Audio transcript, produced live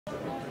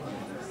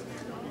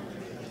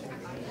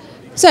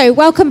So,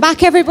 welcome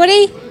back,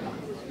 everybody.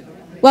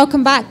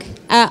 Welcome back.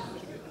 I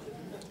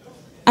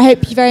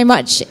hope you very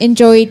much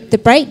enjoyed the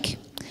break.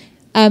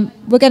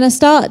 We're going to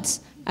start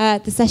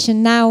the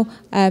session now.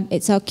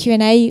 It's our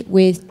Q&A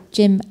with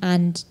Jim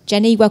and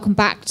Jenny. Welcome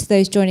back to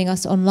those joining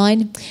us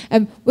online.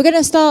 We're going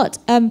to start,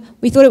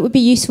 we thought it would be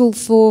useful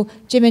for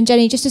Jim and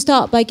Jenny just to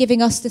start by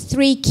giving us the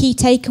 3 key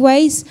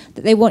takeaways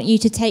that they want you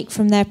to take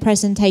from their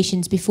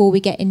presentations before we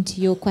get into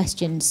your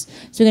questions.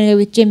 So we're going to go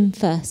with Jim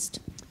first.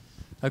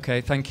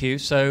 Okay, thank you.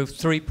 So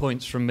 3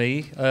 points from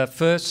me.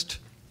 First,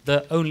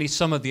 that only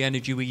some of the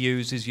energy we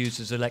use is used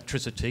as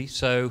electricity.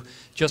 So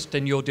just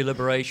in your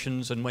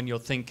deliberations and when you're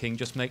thinking,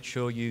 just make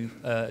sure you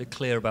are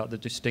clear about the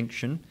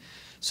distinction.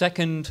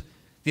 Second,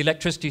 the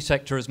electricity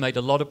sector has made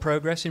a lot of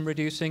progress in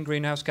reducing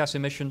greenhouse gas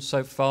emissions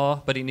so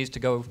far, but it needs to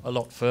go a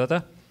lot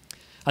further.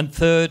 And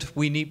third,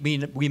 we're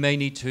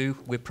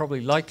probably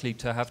likely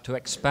to have to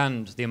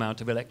expand the amount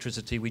of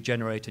electricity we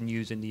generate and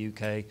use in the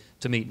UK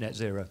to meet net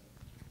zero.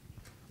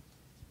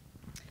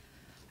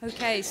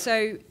 Okay,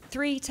 so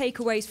 3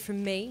 takeaways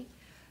from me.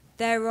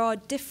 There are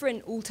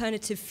different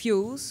alternative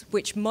fuels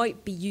which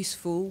might be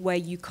useful where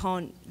you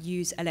can't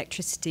use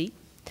electricity.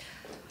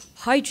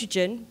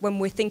 Hydrogen, when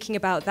we're thinking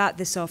about that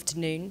this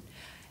afternoon,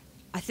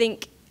 I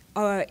think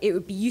it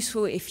would be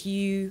useful if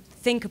you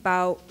think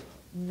about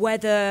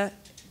whether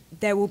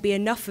there will be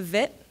enough of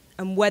it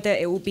and whether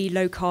it will be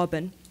low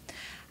carbon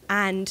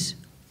and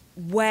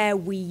where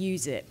we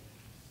use it.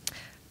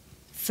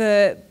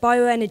 For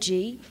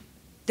bioenergy,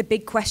 the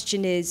big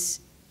question is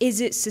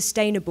it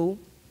sustainable?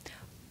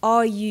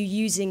 Are you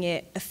using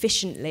it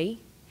efficiently?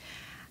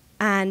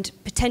 And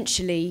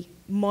potentially,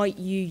 might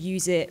you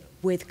use it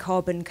with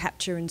carbon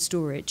capture and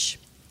storage?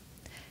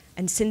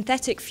 And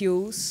synthetic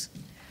fuels,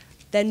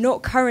 they're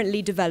not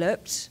currently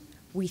developed.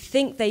 We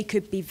think they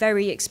could be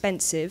very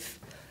expensive.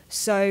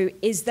 So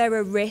is there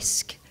a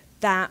risk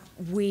that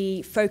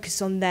we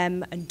focus on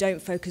them and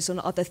don't focus on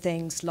other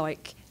things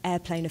like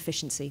airplane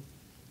efficiency?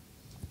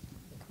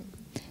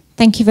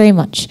 Thank you very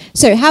much.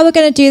 So how we're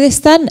going to do this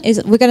then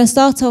is we're going to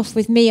start off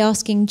with me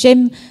asking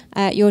Jim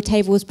your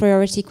table's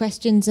priority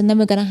questions, and then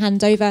we're going to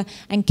hand over,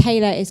 and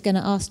Kayla is going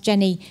to ask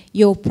Jenny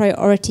your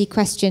priority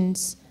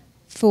questions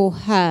for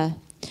her.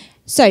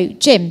 So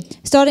Jim,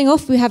 starting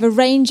off, we have a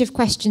range of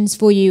questions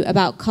for you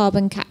about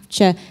carbon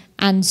capture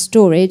and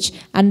storage,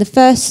 and the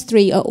first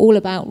 3 are all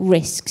about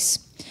risks.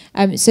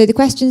 So the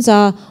questions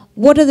are,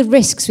 what are the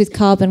risks with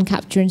carbon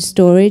capture and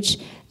storage?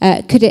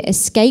 Could it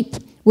escape?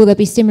 Will there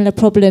be similar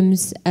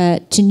problems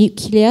to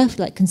nuclear,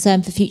 like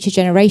concern for future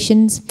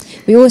generations?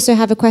 We also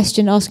have a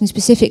question asking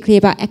specifically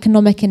about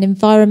economic and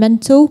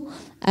environmental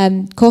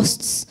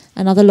costs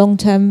and other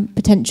long-term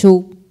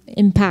potential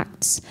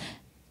impacts.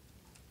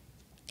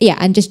 Yeah,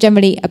 and just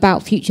generally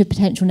about future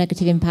potential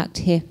negative impact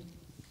here.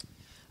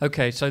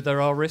 Okay, so there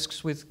are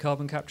risks with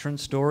carbon capture and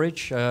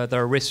storage. There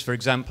are risks, for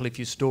example, if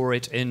you store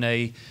it in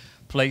a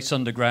place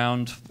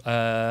underground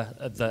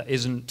that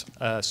isn't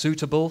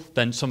suitable,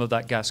 then some of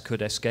that gas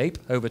could escape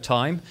over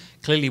time.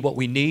 Clearly what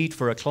we need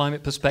for a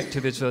climate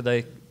perspective is for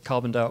the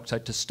carbon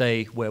dioxide to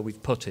stay where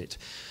we've put it.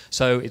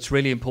 So it's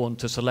really important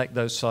to select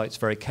those sites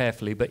very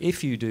carefully. But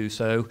if you do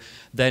so,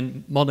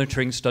 then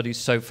monitoring studies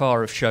so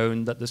far have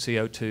shown that the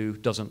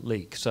CO2 doesn't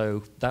leak.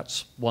 So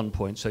that's one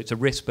point. So it's a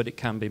risk, but it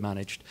can be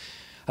managed.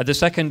 The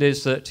second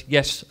is that,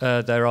 yes,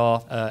 there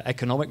are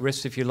economic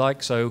risks, if you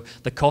like. So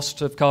the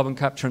cost of carbon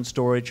capture and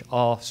storage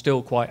are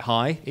still quite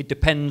high. It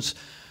depends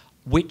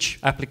which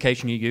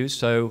application you use.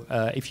 So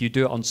if you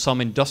do it on some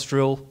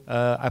industrial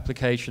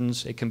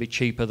applications, it can be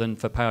cheaper than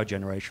for power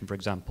generation, for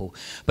example.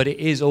 But it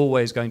is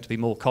always going to be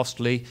more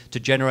costly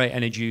to generate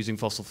energy using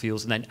fossil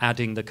fuels and then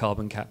adding the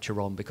carbon capture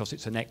on, because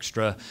it's an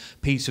extra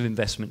piece of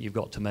investment you've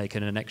got to make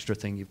and an extra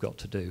thing you've got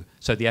to do.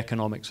 So the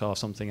economics are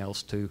something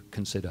else to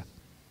consider.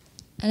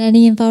 And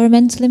any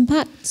environmental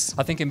impacts?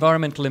 I think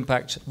environmental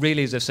impact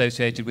really is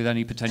associated with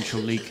any potential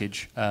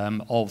leakage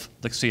of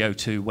the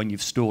CO2 when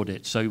you've stored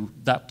it. So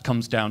that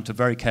comes down to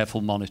very careful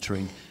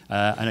monitoring.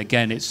 And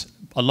again, it's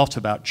a lot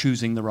about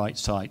choosing the right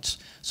sites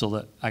so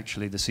that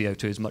actually the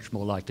CO2 is much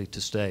more likely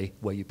to stay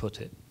where you put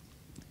it.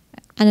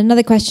 And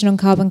another question on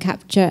carbon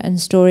capture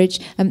and storage.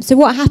 So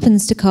what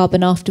happens to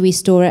carbon after we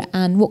store it,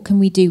 and what can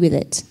we do with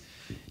it?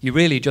 You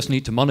really just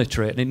need to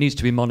monitor it, and it needs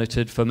to be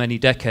monitored for many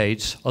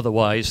decades.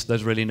 Otherwise,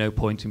 there's really no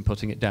point in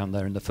putting it down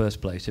there in the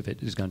first place if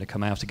it is going to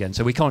come out again.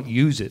 So we can't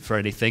use it for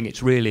anything.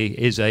 It really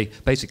is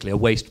basically a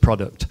waste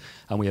product,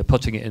 and we are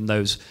putting it in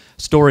those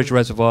storage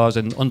reservoirs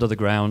and under the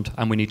ground,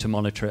 and we need to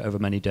monitor it over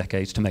many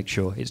decades to make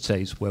sure it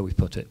stays where we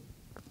put it.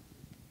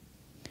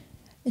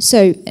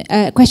 So,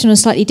 a question on a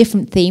slightly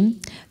different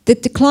theme. The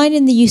decline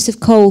in the use of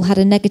coal had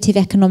a negative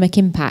economic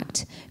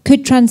impact.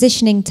 Could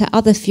transitioning to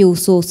other fuel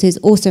sources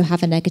also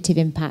have a negative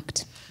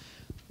impact?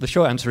 The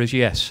short answer is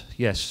yes,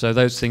 yes. So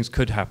those things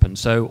could happen.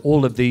 So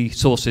all of the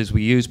sources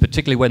we use,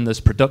 particularly when there's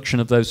production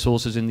of those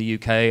sources in the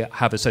UK,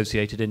 have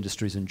associated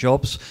industries and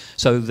jobs.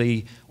 So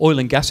the oil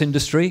and gas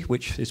industry,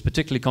 which is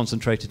particularly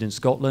concentrated in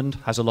Scotland,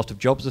 has a lot of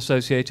jobs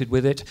associated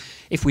with it.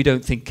 If we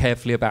don't think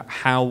carefully about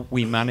how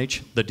we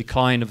manage the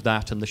decline of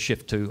that and the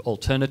shift to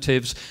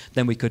alternatives,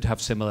 then we could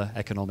have similar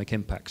economic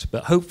impacts.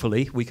 But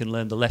hopefully we can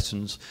learn the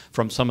lessons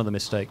from some of the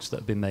mistakes that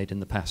have been made in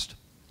the past.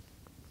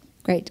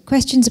 Great.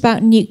 Questions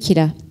about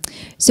nuclear.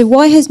 So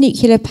why has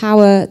nuclear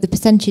power, the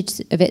percentage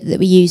of it that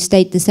we use,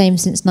 stayed the same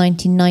since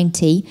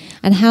 1990?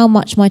 And how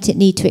much might it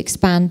need to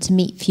expand to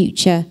meet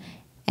future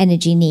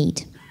energy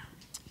need?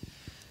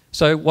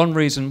 So one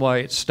reason why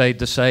it's stayed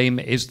the same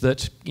is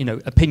that,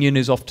 opinion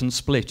is often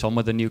split on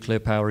whether nuclear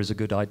power is a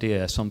good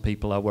idea. Some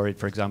people are worried,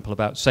 for example,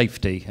 about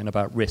safety and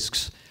about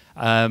risks.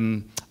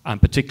 And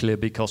particularly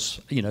because,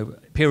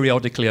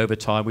 periodically over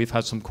time we've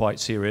had some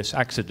quite serious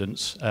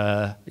accidents,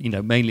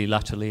 mainly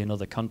latterly in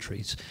other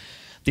countries.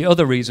 The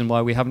other reason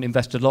why we haven't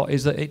invested a lot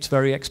is that it's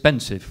very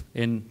expensive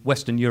in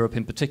Western Europe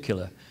in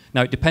particular.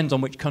 Now, it depends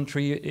on which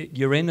country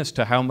you're in as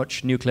to how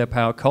much nuclear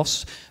power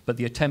costs, but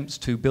the attempts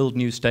to build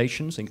new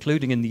stations,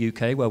 including in the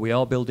UK, where we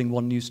are building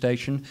one new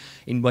station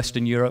in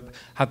Western Europe,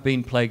 have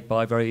been plagued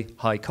by very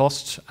high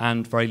costs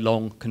and very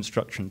long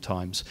construction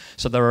times.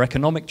 So there are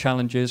economic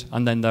challenges,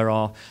 and then there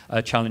are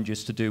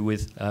challenges to do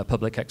with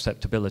public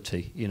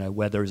acceptability,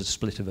 where there is a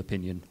split of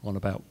opinion on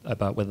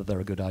about whether they're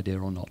a good idea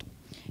or not.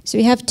 So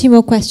we have two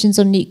more questions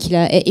on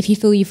nuclear. If you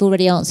feel you've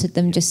already answered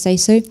them, just say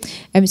so.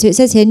 So it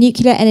says here,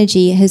 nuclear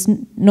energy has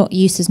not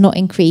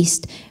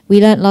increased. We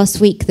learnt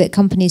last week that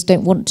companies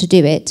don't want to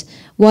do it.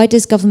 Why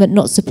does government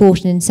not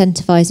support and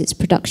incentivise its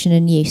production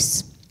and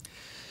use?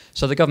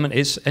 So the government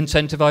is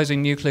incentivising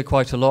nuclear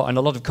quite a lot, and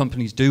a lot of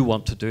companies do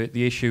want to do it.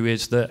 The issue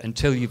is that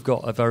until you've got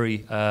a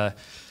very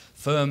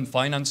firm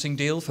financing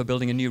deal for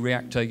building a new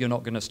reactor, you're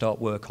not going to start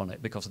work on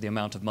it because of the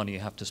amount of money you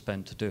have to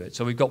spend to do it.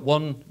 So we've got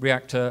one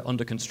reactor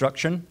under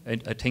construction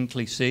at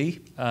Hinkley C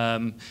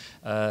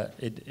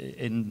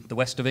in the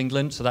west of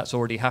England, so that's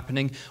already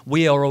happening.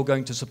 We are all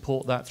going to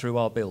support that through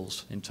our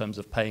bills in terms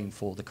of paying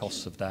for the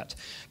costs of that.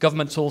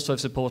 Government's also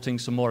supporting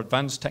some more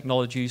advanced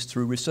technologies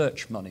through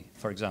research money,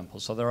 for example.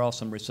 So there are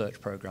some research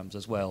programs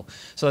as well.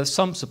 So there's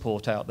some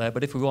support out there,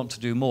 but if we want to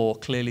do more,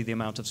 clearly the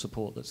amount of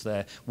support that's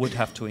there would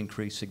have to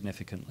increase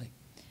significantly.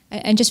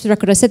 And just for the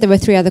record, I said there were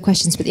 3 other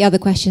questions, but the other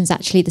question's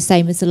actually the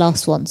same as the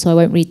last one, so I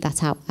won't read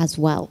that out as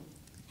well.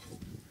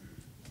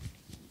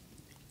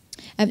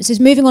 So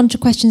moving on to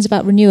questions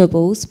about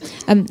renewables.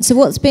 So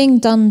what's being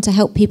done to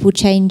help people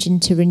change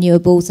into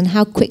renewables, and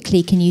how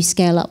quickly can you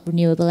scale up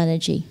renewable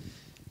energy?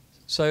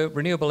 So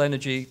renewable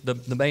energy,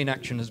 the main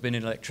action has been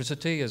in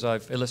electricity, as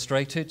I've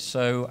illustrated.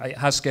 So it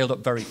has scaled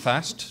up very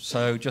fast.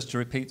 So just to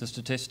repeat the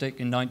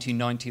statistic, in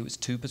 1990 it was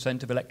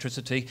 2% of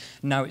electricity.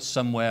 Now it's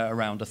somewhere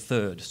around a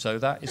third. So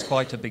that is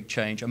quite a big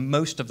change. And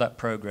most of that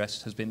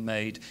progress has been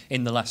made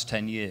in the last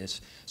 10 years.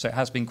 So it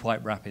has been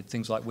quite rapid,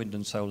 things like wind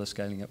and solar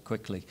scaling up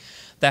quickly.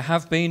 There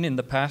have been in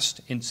the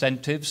past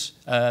incentives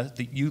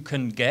that you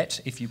can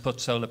get if you put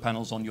solar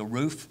panels on your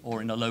roof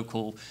or in a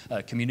local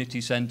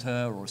community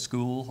centre or a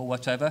school or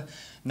whatever.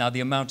 Now, the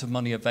amount of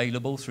money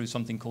available through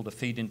something called a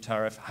feed-in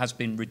tariff has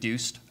been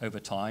reduced over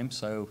time,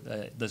 so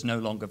there's no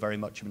longer very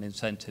much of an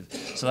incentive.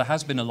 So there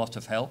has been a lot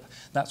of help.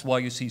 That's why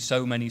you see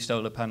so many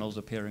solar panels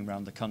appearing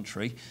around the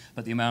country,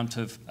 but the amount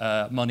of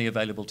money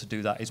available to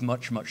do that is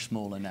much, much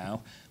smaller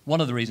now. One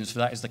of the reasons for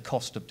that is the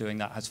cost of doing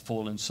that has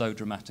fallen so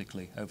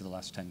dramatically over the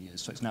last 10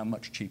 years, so it's now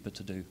much cheaper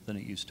to do than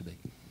it used to be.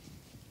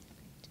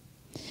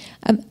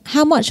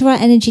 How much of our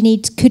energy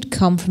needs could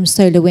come from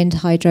solar, wind,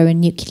 hydro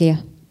and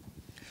nuclear?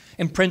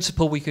 In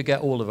principle, we could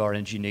get all of our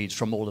energy needs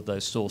from all of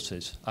those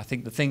sources. I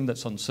think the thing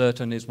that's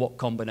uncertain is what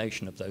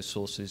combination of those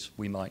sources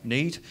we might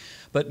need.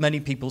 But many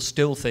people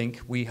still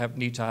think we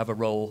need to have a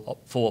role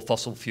for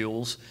fossil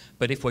fuels.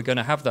 But if we're going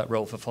to have that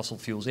role for fossil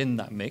fuels in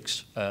that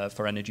mix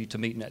for energy to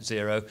meet net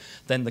zero,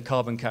 then the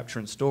carbon capture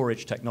and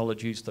storage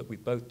technologies that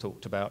we've both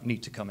talked about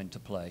need to come into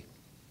play.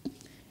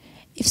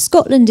 If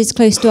Scotland is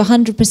close to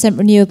 100%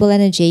 renewable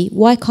energy,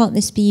 why can't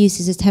this be used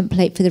as a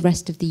template for the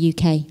rest of the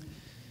UK?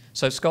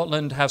 So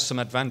Scotland has some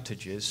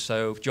advantages.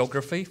 So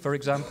geography, for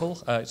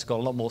example, it's got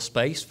a lot more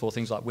space for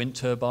things like wind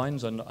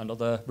turbines and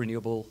other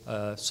renewable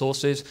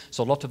sources.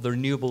 So a lot of the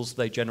renewables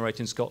they generate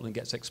in Scotland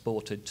gets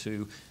exported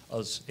to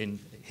us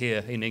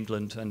here in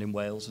England and in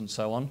Wales and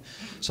so on.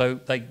 So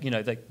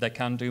they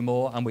can do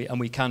more, and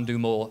we can do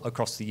more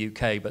across the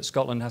UK. But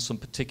Scotland has some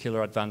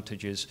particular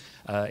advantages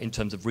in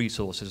terms of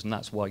resources, and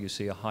that's why you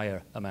see a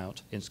higher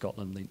amount in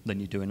Scotland than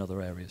you do in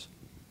other areas.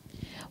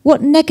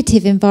 What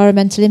negative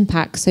environmental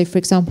impacts, so for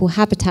example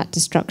habitat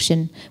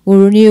destruction,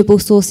 will renewable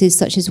sources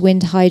such as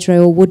wind,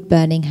 hydro or wood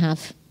burning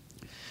have?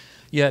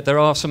 Yeah, there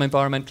are some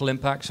environmental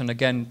impacts, and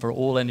again, for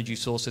all energy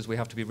sources, we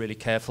have to be really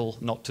careful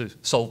not to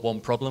solve one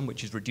problem,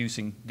 which is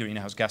reducing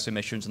greenhouse gas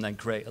emissions, and then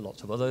create a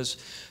lot of others.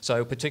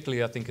 So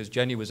particularly, I think, as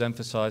Jenny was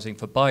emphasizing,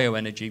 for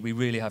bioenergy, we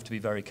really have to be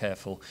very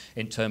careful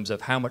in terms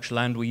of how much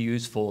land we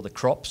use for the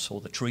crops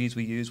or the trees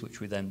we use, which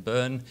we then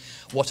burn.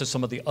 What are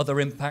some of the other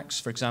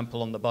impacts, for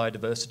example, on the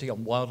biodiversity,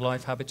 on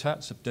wildlife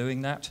habitats of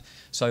doing that?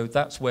 So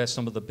that's where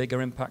some of the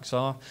bigger impacts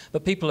are.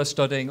 But people are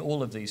studying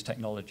all of these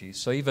technologies.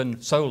 So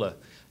even solar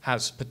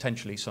has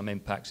potentially some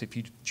impacts.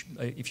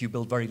 If you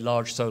build very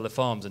large solar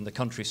farms in the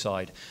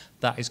countryside,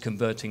 that is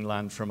converting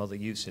land from other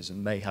uses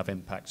and may have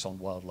impacts on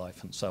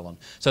wildlife and so on.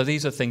 So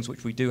these are things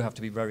which we do have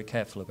to be very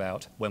careful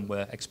about when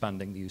we're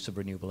expanding the use of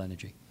renewable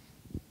energy.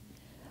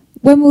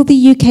 When will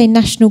the UK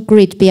national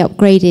grid be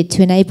upgraded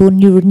to enable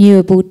new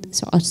renewable...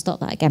 So I'll start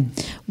that again.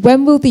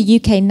 When will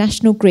the UK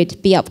national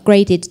grid be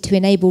upgraded to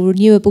enable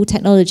renewable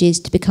technologies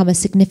to become a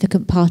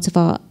significant part of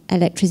our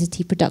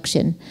electricity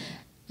production?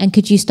 And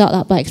could you start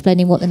that by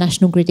explaining what the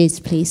national grid is,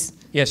 please?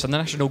 Yes, and the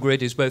national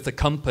grid is both a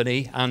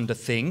company and a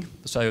thing.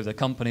 So the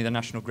company, the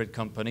National Grid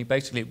Company,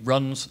 basically it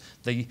runs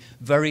the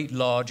very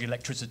large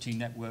electricity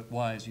network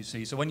wires you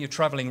see. So when you're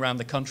travelling around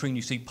the country and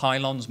you see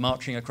pylons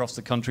marching across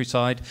the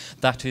countryside,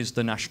 that is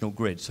the national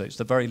grid. So it's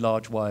the very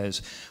large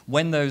wires.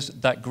 When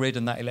that grid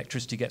and that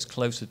electricity gets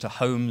closer to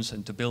homes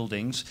and to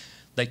buildings,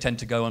 they tend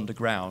to go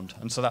underground,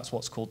 and so that's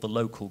what's called the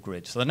local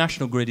grid. So the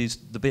national grid is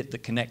the bit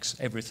that connects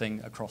everything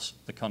across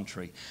the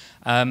country.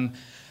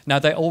 Now,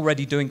 they're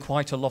already doing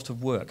quite a lot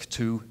of work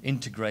to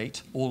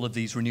integrate all of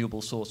these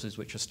renewable sources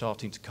which are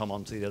starting to come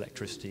onto the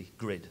electricity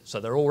grid. So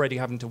they're already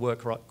having to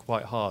work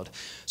quite hard.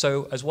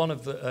 So as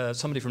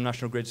somebody from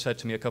National Grid said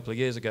to me a couple of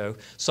years ago,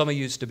 summer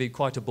used to be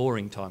quite a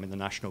boring time in the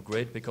national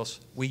grid because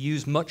we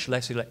use much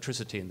less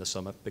electricity in the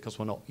summer because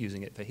we're not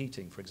using it for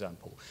heating, for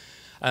example.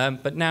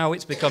 But now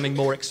it's becoming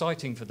more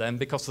exciting for them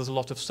because there's a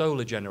lot of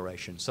solar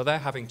generation. So they're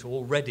having to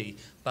already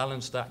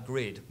balance that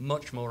grid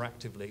much more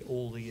actively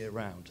all the year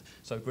round.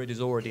 So grid is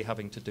already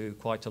having to do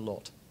quite a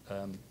lot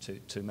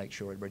to make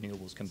sure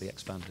renewables can be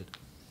expanded.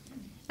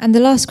 And the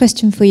last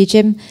question for you,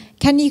 Jim.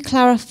 Can you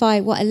clarify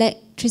what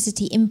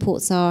electricity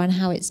imports are and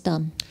how it's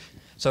done?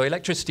 So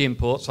electricity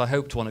imports, I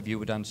hoped one of you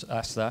would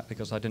ask that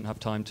because I didn't have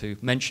time to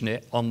mention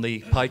it on the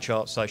pie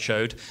charts I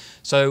showed.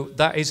 So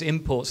that is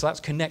imports, that's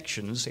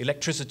connections,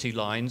 electricity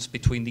lines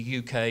between the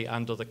UK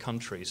and other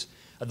countries.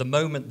 At the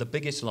moment, the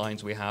biggest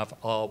lines we have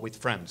are with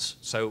France.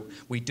 So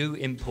we do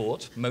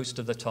import, most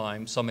of the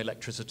time, some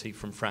electricity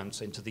from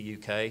France into the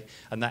UK,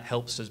 and that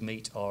helps us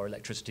meet our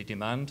electricity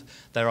demand.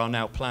 There are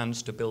now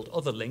plans to build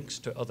other links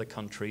to other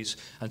countries,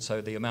 and so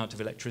the amount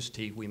of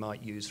electricity we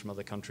might use from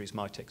other countries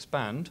might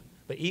expand.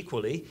 But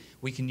equally,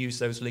 we can use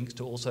those links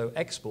to also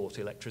export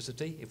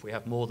electricity if we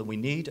have more than we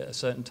need at a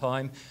certain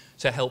time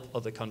to help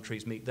other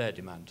countries meet their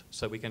demand.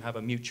 So we can have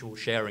a mutual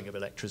sharing of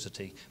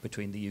electricity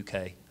between the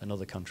UK and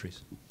other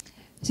countries.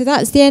 So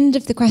that's the end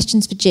of the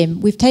questions for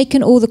Jim. We've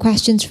taken all the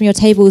questions from your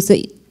tables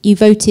that you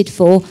voted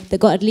for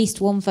that got at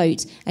least one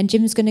vote, and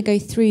Jim's going to go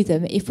through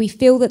them. If we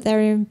feel that there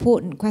are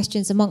important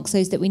questions amongst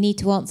those that we need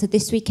to answer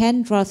this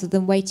weekend rather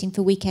than waiting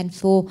for weekend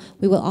 4,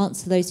 we will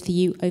answer those for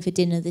you over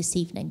dinner this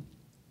evening.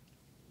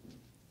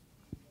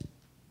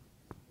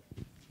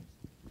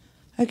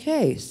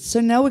 Okay, so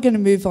now we're going to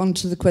move on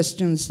to the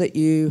questions that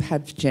you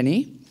had for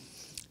Jenny.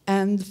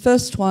 And the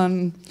first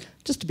one,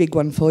 just a big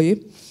one for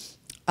you.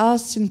 Are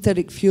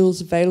synthetic fuels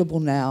available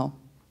now?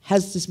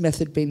 Has this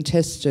method been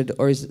tested,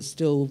 or is it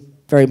still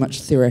very much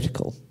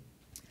theoretical?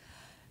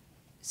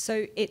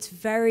 So it's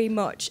very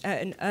much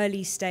at an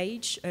early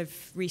stage of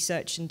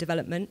research and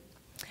development.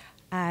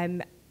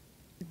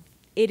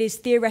 It is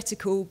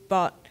theoretical,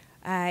 but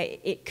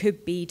it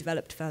could be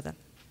developed further.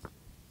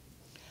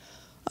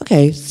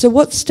 Okay, so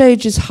what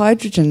stage is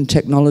hydrogen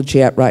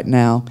technology at right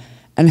now,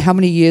 and how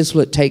many years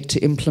will it take to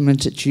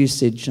implement its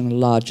usage on a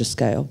larger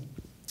scale?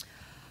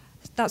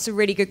 That's a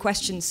really good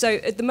question. So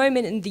at the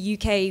moment in the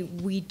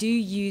UK, we do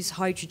use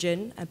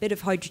hydrogen, a bit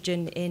of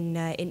hydrogen in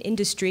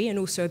industry and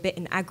also a bit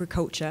in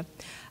agriculture.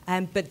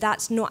 But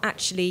that's not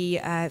actually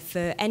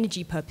for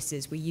energy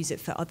purposes. We use it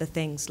for other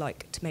things,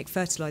 like to make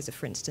fertilizer,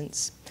 for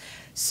instance.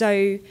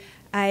 So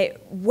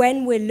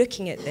when we're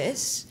looking at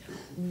this,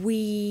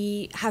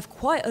 we have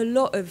quite a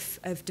lot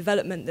of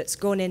development that's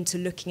gone into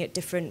looking at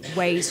different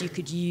ways you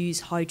could use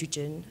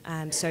hydrogen.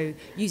 So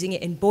using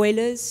it in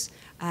boilers,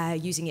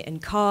 using it in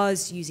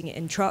cars, using it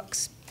in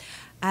trucks.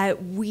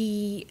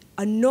 We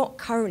are not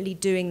currently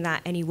doing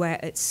that anywhere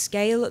at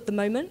scale at the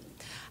moment.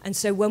 And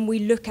so when we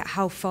look at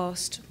how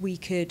fast we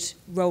could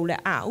roll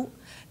it out,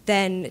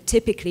 then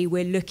typically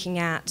we're looking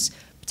at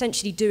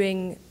potentially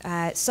doing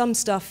some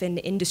stuff in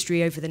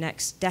industry over the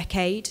next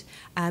decade,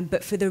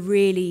 but for the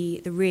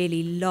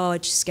really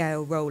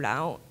large-scale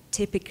rollout,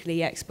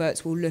 typically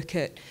experts will look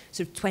at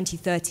sort of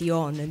 2030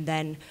 on, and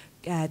then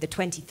the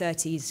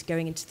 2030s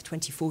going into the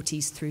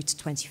 2040s through to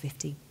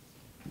 2050.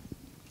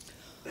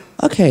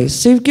 Okay,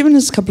 so you've given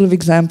us a couple of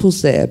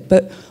examples there,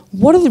 but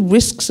what are the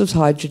risks of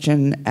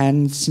hydrogen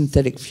and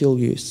synthetic fuel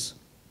use?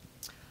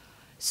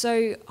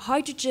 So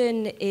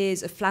hydrogen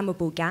is a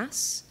flammable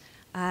gas.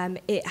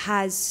 It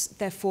has,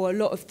 therefore, a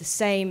lot of the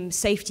same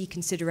safety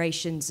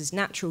considerations as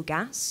natural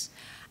gas.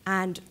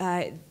 And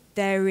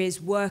there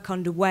is work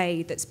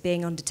underway that's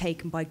being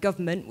undertaken by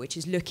government, which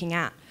is looking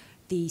at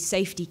the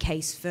safety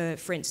case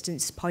for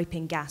instance,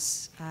 piping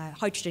gas,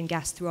 hydrogen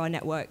gas through our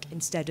network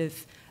instead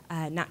of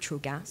natural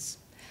gas.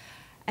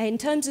 In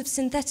terms of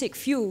synthetic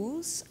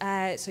fuels,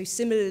 so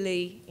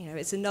similarly,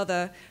 it's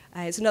another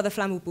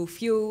flammable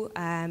fuel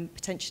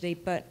potentially,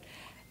 but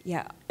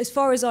yeah, as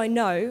far as I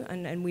know,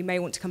 and we may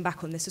want to come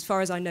back on this, as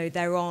far as I know,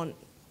 there aren't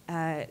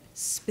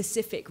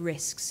specific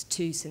risks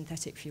to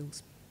synthetic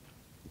fuels.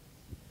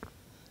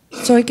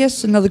 So I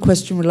guess another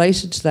question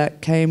related to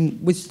that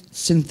came with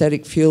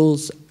synthetic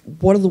fuels.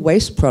 What are the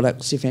waste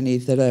products, if any,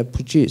 that are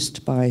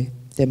produced by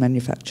their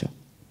manufacture?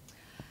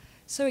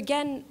 So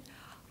again,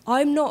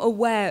 I'm not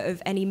aware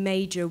of any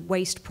major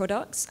waste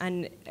products,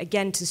 and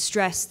again, to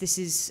stress, this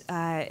is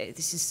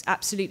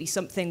absolutely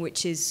something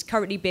which is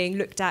currently being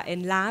looked at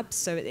in labs,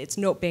 so it's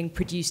not being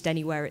produced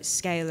anywhere at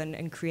scale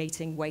and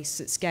creating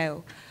waste at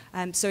scale.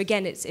 So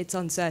again, it's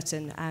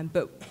uncertain,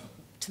 but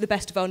to the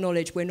best of our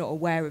knowledge, we're not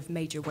aware of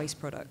major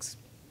waste products.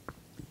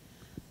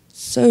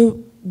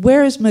 So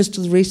where is most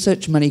of the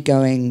research money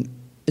going?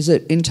 Is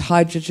it into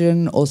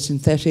hydrogen or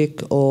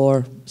synthetic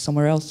or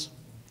somewhere else?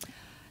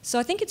 So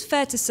I think it's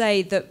fair to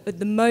say that at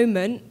the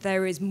moment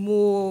there is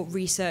more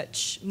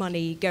research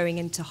money going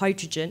into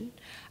hydrogen,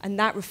 and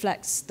that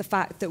reflects the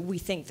fact that we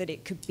think that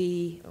it could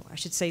be, or I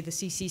should say the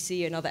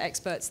CCC and other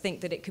experts think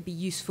that it could be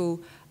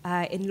useful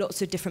in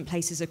lots of different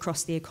places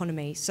across the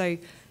economy. So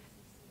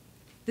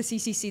the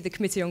CCC, the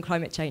Committee on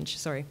Climate Change,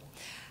 sorry.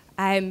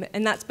 And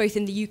that's both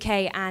in the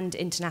UK and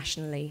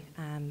internationally.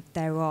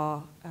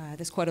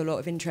 There's quite a lot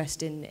of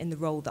interest in the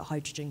role that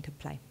hydrogen could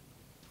play.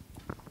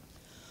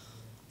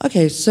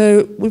 Okay,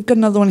 so we've got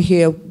another one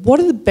here. What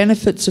are the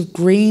benefits of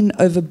green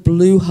over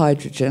blue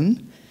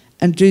hydrogen,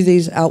 and do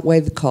these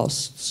outweigh the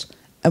costs?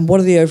 And what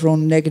are the overall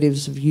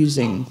negatives of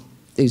using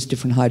these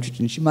different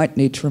hydrogens? You might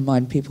need to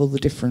remind people the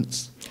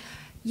difference.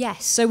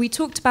 Yes, so we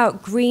talked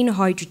about green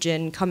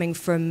hydrogen coming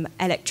from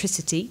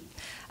electricity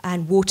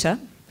and water.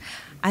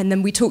 And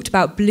then we talked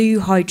about blue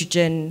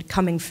hydrogen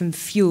coming from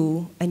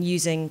fuel and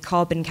using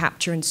carbon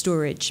capture and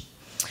storage.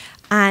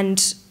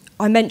 And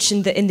I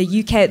mentioned that in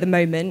the UK at the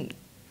moment,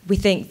 we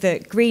think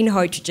that green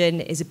hydrogen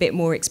is a bit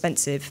more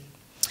expensive.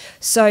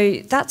 So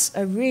that's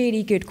a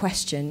really good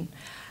question.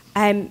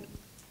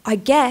 I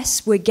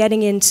guess we're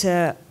getting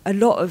into a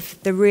lot of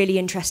the really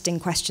interesting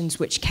questions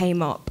which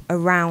came up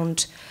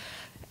around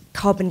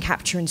carbon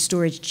capture and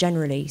storage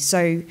generally.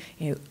 So,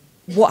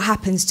 what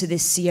happens to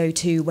this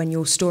CO2 when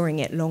you're storing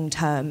it long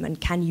term, and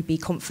can you be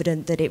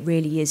confident that it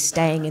really is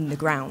staying in the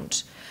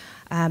ground?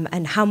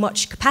 And how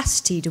much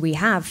capacity do we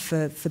have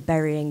for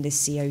burying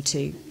this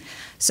CO2?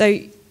 So,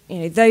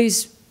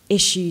 those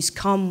issues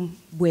come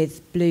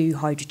with blue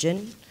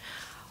hydrogen.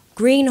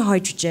 Green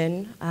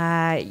hydrogen,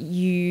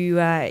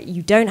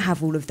 you don't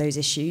have all of those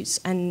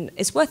issues, and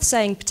it's worth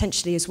saying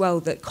potentially as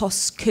well that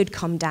costs could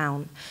come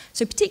down.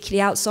 So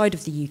particularly outside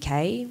of the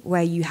UK,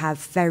 where you have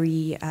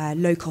very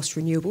low-cost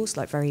renewables,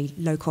 like very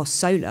low-cost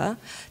solar,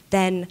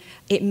 then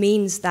it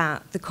means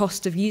that the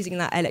cost of using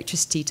that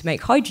electricity to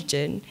make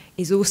hydrogen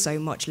is also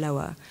much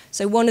lower.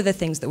 So one of the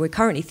things that we're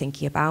currently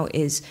thinking about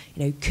is,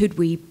 could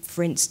we,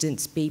 for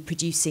instance, be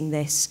producing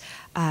this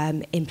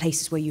in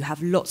places where you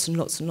have lots and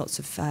lots and lots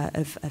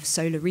of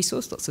solar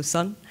resource, lots of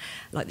sun,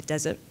 like the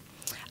desert,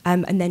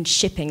 and then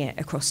shipping it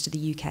across to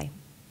the UK.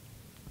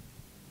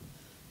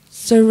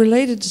 So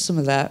related to some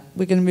of that,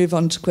 we're going to move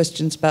on to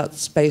questions about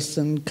space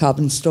and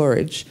carbon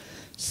storage.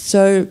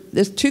 So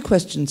there's two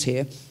questions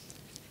here.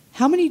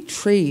 How many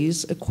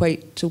trees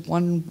equate to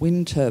one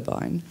wind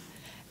turbine,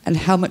 and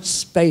how much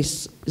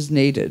space is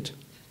needed?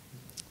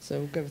 So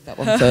we'll go with that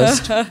one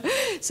first.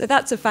 So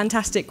that's a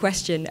fantastic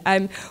question.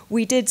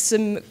 We did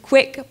some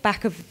quick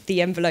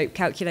back-of-the-envelope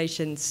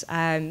calculations,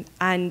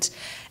 and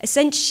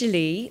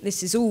essentially,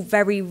 this is all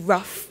very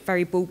rough,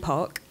 very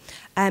ballpark,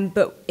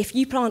 but if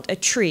you plant a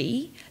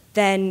tree,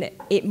 then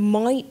it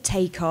might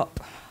take up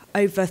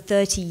over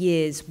 30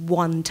 years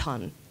 1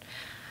 ton.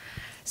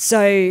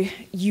 So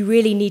you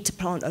really need to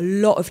plant a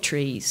lot of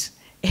trees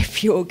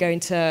if you're going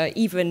to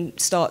even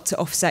start to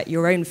offset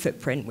your own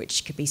footprint,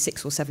 which could be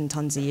 6 or 7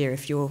 tons a year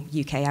if you're a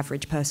UK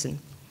average person.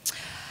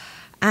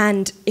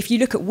 And if you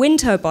look at wind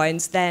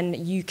turbines,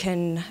 then you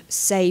can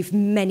save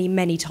many,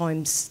 many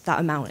times that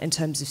amount in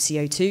terms of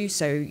CO2.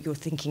 So you're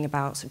thinking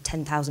about sort of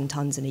 10,000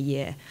 tons in a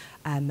year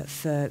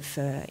for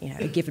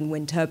a given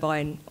wind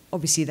turbine.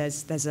 Obviously,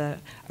 there's a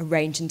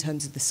range in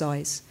terms of the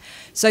size.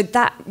 So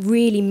that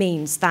really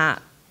means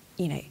that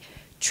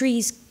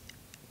trees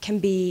can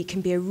be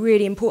a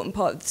really important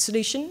part of the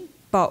solution,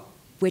 but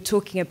we're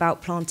talking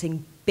about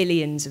planting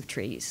billions of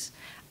trees.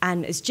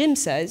 And as Jim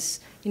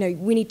says,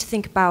 we need to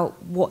think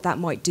about what that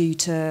might do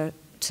to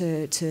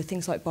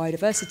things like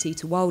biodiversity,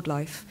 to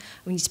wildlife.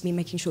 We need to be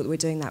making sure that we're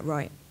doing that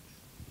right.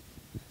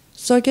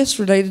 So I guess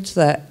related to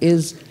that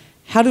is,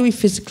 how do we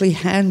physically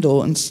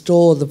handle and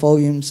store the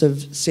volumes of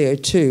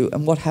CO2,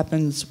 and what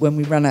happens when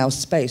we run out of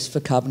space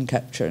for carbon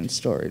capture and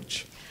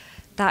storage?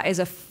 That is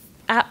a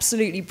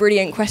absolutely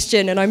brilliant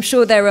question, and I'm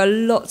sure there are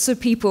lots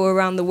of people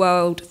around the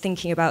world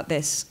thinking about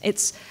this.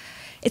 It's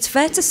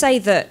fair to say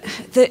that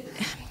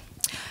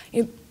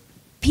you know,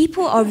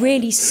 people are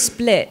really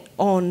split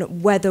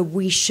on whether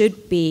we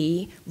should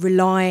be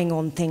relying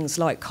on things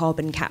like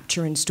carbon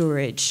capture and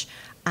storage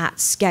at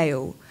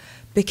scale,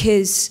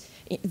 because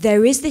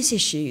there is this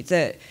issue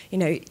that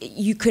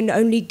you can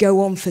only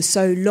go on for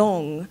so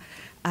long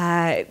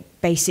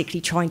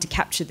basically trying to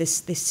capture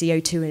this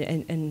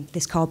CO2 and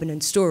this carbon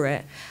and store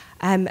it.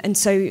 And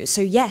so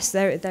yes,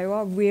 there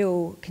are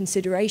real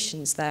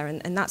considerations there,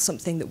 and that's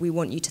something that we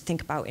want you to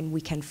think about in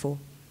Weekend 4.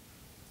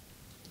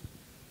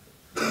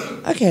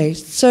 Okay,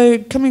 so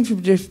coming from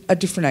a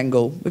different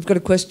angle, we've got a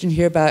question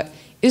here about,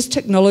 is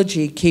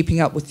technology keeping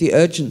up with the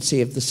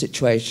urgency of the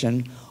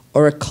situation,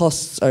 or are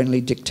costs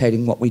only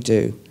dictating what we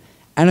do?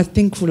 And I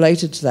think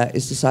related to that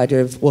is this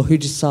idea of, well, who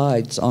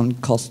decides on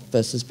cost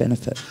versus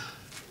benefit?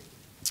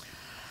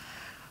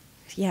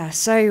 Yeah,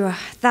 so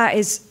that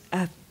is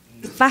a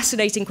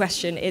fascinating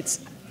question. It's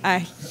a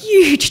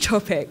huge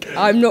topic.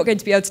 I'm not going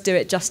to be able to do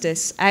it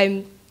justice.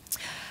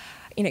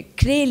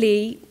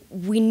 Clearly,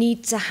 we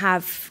need to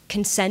have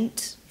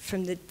consent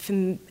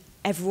from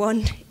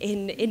everyone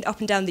in up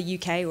and down the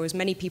UK, or as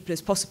many people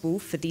as possible,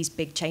 for these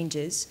big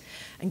changes.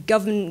 And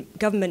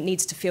government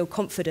needs to feel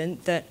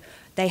confident that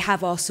they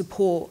have our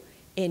support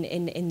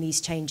in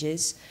these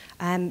changes,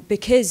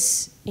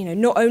 because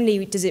not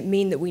only does it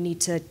mean that we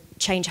need to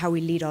change how we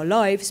lead our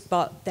lives,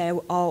 but there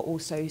are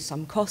also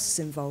some costs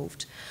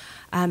involved,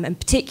 and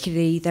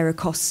particularly there are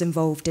costs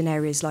involved in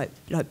areas like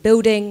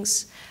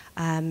buildings,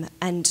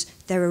 and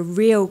there are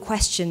real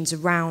questions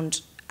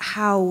around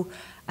how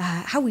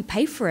we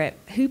pay for it.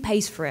 Who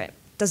pays for it?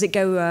 Does it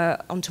go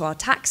onto our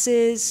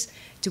taxes?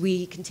 Do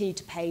we continue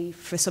to pay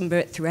for some of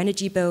it through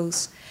energy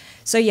bills?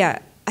 So yeah,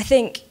 I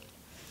think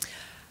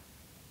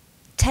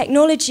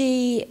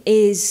technology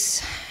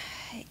is,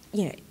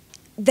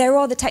 there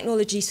are the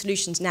technology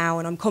solutions now,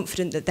 and I'm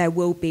confident that there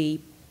will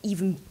be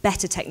even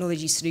better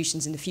technology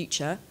solutions in the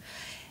future.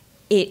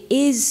 It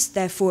is,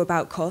 therefore,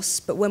 about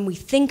costs, but when we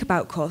think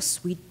about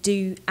costs, we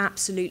do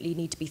absolutely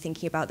need to be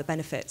thinking about the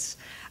benefits.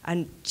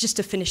 And just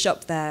to finish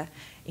up there,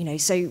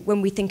 so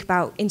when we think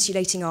about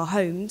insulating our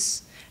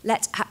homes,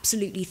 let's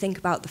absolutely think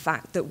about the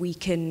fact that we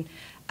can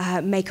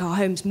make our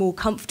homes more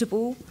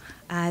comfortable,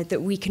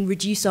 that we can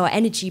reduce our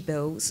energy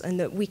bills, and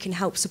that we can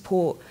help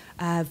support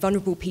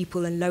vulnerable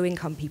people and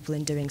low-income people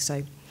in doing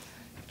so.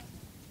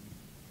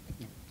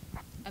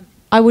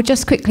 I would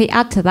just quickly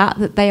add to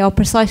that they are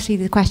precisely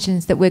the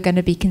questions that we're going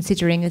to be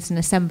considering as an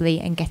assembly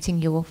and getting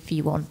your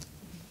view on.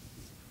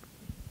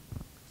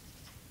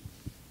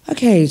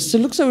 Okay, so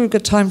it looks like we've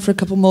got time for a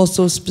couple more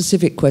sort of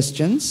specific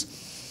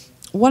questions.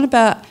 One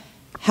about,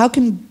 how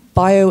can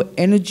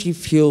bioenergy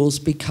fuels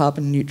be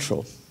carbon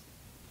neutral?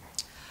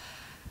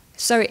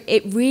 So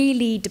it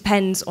really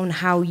depends on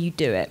how you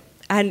do it.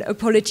 And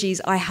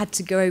apologies, I had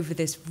to go over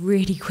this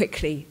really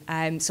quickly,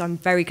 so I'm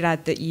very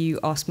glad that you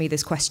asked me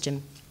this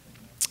question.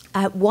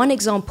 One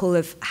example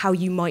of how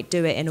you might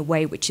do it in a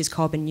way which is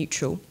carbon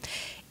neutral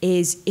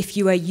is if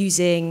you are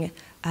using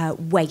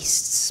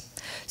wastes.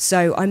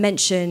 So I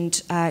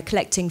mentioned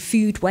collecting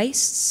food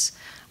wastes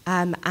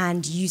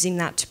and using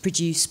that to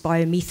produce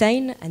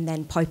biomethane and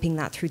then piping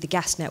that through the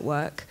gas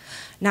network.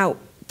 Now,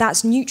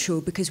 that's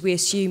neutral because we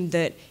assume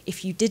that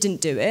if you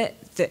didn't do it,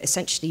 that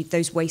essentially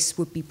those wastes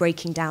would be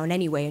breaking down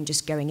anyway and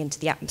just going into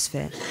the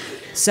atmosphere.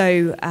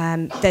 So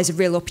there's a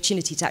real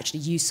opportunity to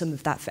actually use some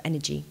of that for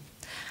energy.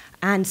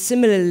 And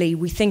similarly,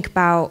 we think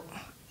about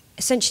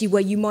essentially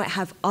where you might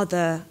have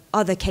other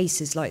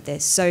cases like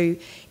this. So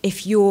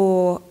if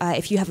you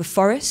have a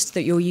forest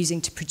that you're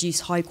using to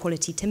produce high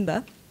quality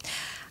timber,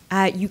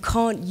 you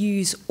can't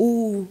use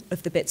all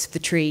of the bits of the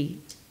tree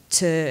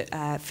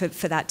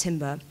for that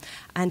timber.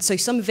 And so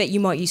some of it you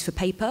might use for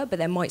paper, but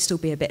there might still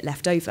be a bit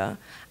left over.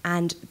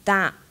 And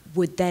that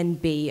would then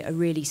be a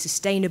really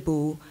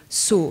sustainable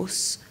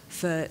source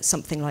for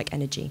something like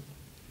energy.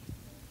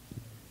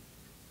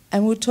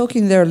 And we're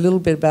talking there a little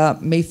bit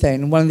about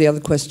methane. And one of the other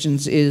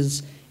questions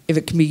is, if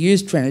it can be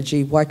used for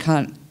energy, why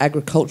can't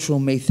agricultural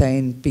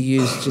methane be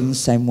used in the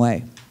same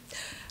way?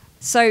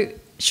 So,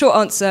 short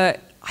answer,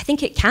 I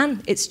think it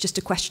can. It's just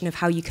a question of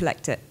how you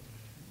collect it.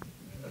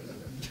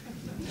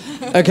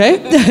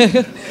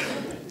 Okay.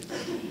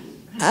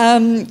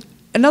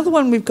 Another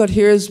one we've got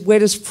here is, where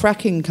does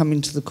fracking come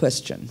into the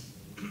question?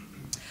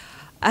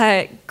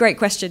 Great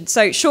question.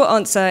 So, short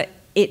answer,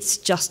 it's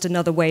just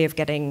another way of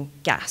getting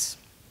gas.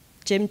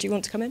 Jim, do you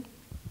want to come in?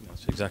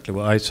 That's exactly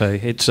what I say.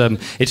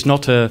 It's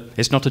not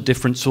a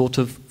different sort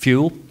of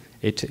fuel.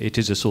 It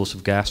is a source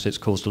of gas. It's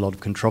caused a lot of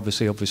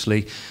controversy,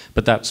 obviously,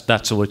 but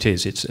that's all it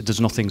is. There's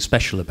nothing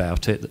special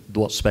about it.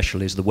 What's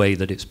special is the way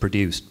that it's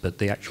produced, but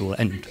the actual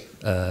end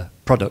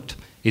product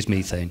is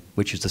methane,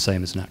 which is the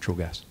same as natural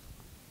gas.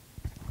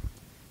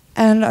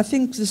 And I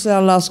think this is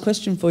our last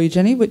question for you,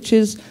 Jenny, which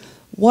is,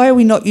 Why are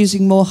we not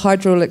using more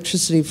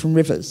hydroelectricity from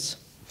rivers?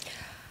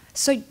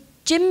 So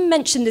Jim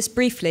mentioned this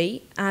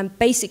briefly, and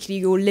basically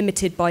you're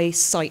limited by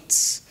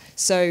sites.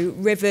 So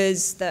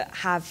rivers that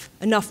have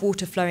enough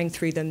water flowing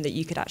through them that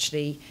you could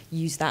actually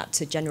use that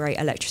to generate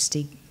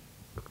electricity.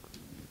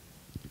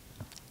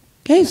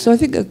 Okay, so I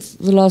think that's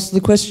the last of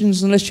the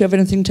questions, unless you have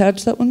anything to add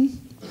to that one.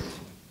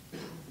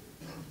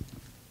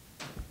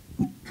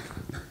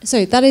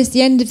 So that is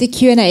the end of the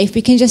Q&A. If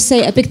we can just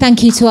say a big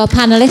thank you to our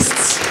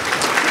panellists.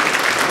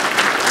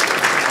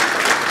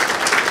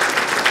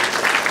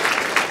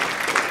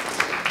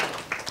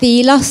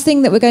 The last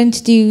thing that we're going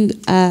to do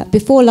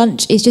before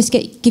lunch is just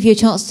give you a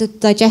chance to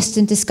digest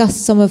and discuss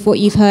some of what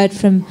you've heard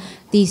from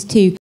these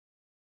two.